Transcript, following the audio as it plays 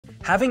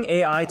Having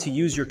AI to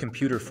use your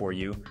computer for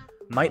you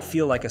might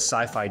feel like a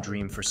sci-fi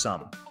dream for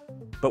some,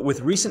 but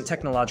with recent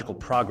technological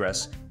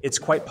progress, it's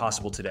quite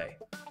possible today.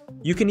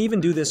 You can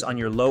even do this on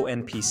your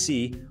low-end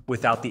PC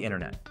without the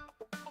internet.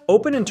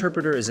 Open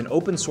Interpreter is an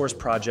open-source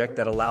project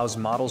that allows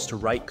models to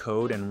write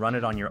code and run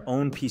it on your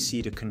own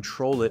PC to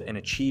control it and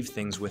achieve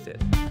things with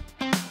it.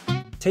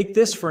 Take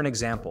this for an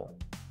example.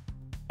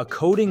 A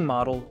coding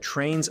model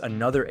trains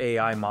another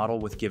AI model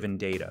with given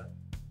data.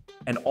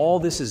 And all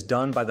this is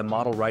done by the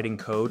model writing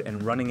code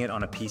and running it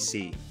on a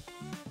PC.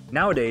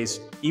 Nowadays,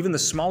 even the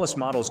smallest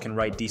models can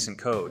write decent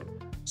code,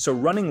 so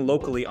running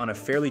locally on a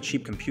fairly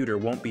cheap computer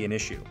won't be an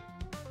issue.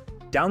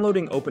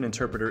 Downloading Open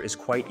Interpreter is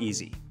quite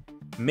easy.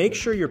 Make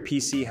sure your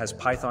PC has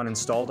Python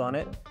installed on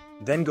it,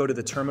 then go to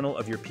the terminal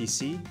of your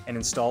PC and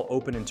install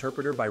Open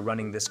Interpreter by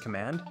running this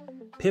command,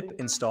 pip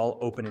install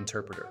Open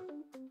Interpreter.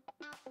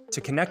 To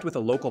connect with a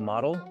local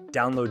model,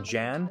 download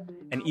Jan,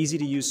 an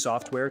easy-to-use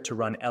software to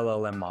run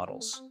LLM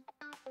models.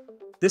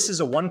 This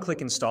is a one-click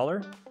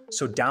installer,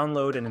 so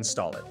download and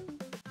install it.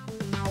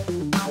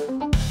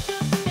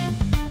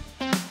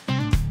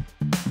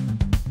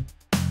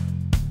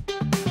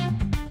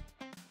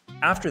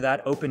 After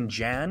that, open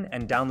Jan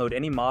and download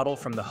any model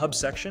from the Hub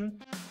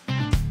section.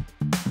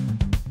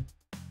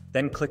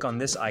 Then click on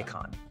this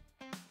icon.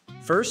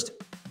 First,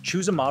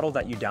 choose a model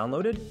that you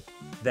downloaded,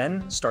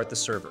 then start the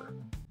server.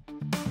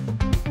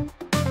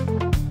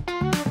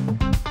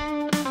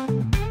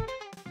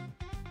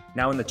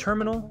 Now in the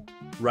terminal,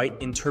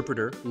 write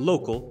interpreter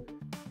local,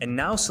 and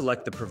now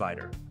select the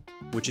provider,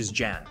 which is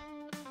Jan.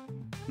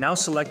 Now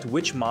select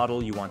which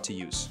model you want to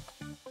use.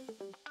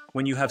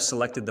 When you have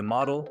selected the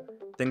model,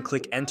 then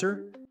click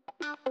Enter.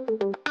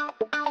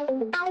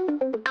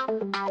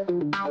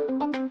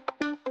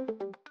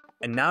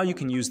 And now you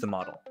can use the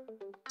model.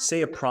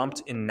 Say a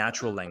prompt in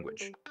natural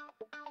language.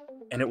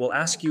 And it will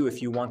ask you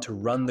if you want to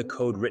run the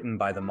code written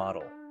by the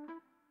model.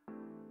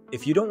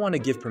 If you don't want to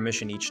give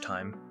permission each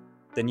time,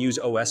 then use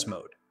OS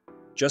mode,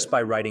 just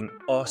by writing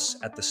OS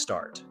at the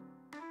start.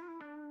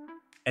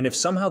 And if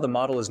somehow the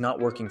model is not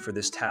working for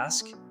this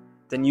task,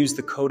 then use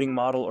the coding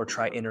model or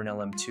try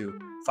InternLM2.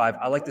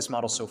 I like this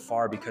model so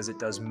far because it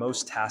does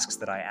most tasks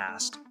that I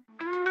asked.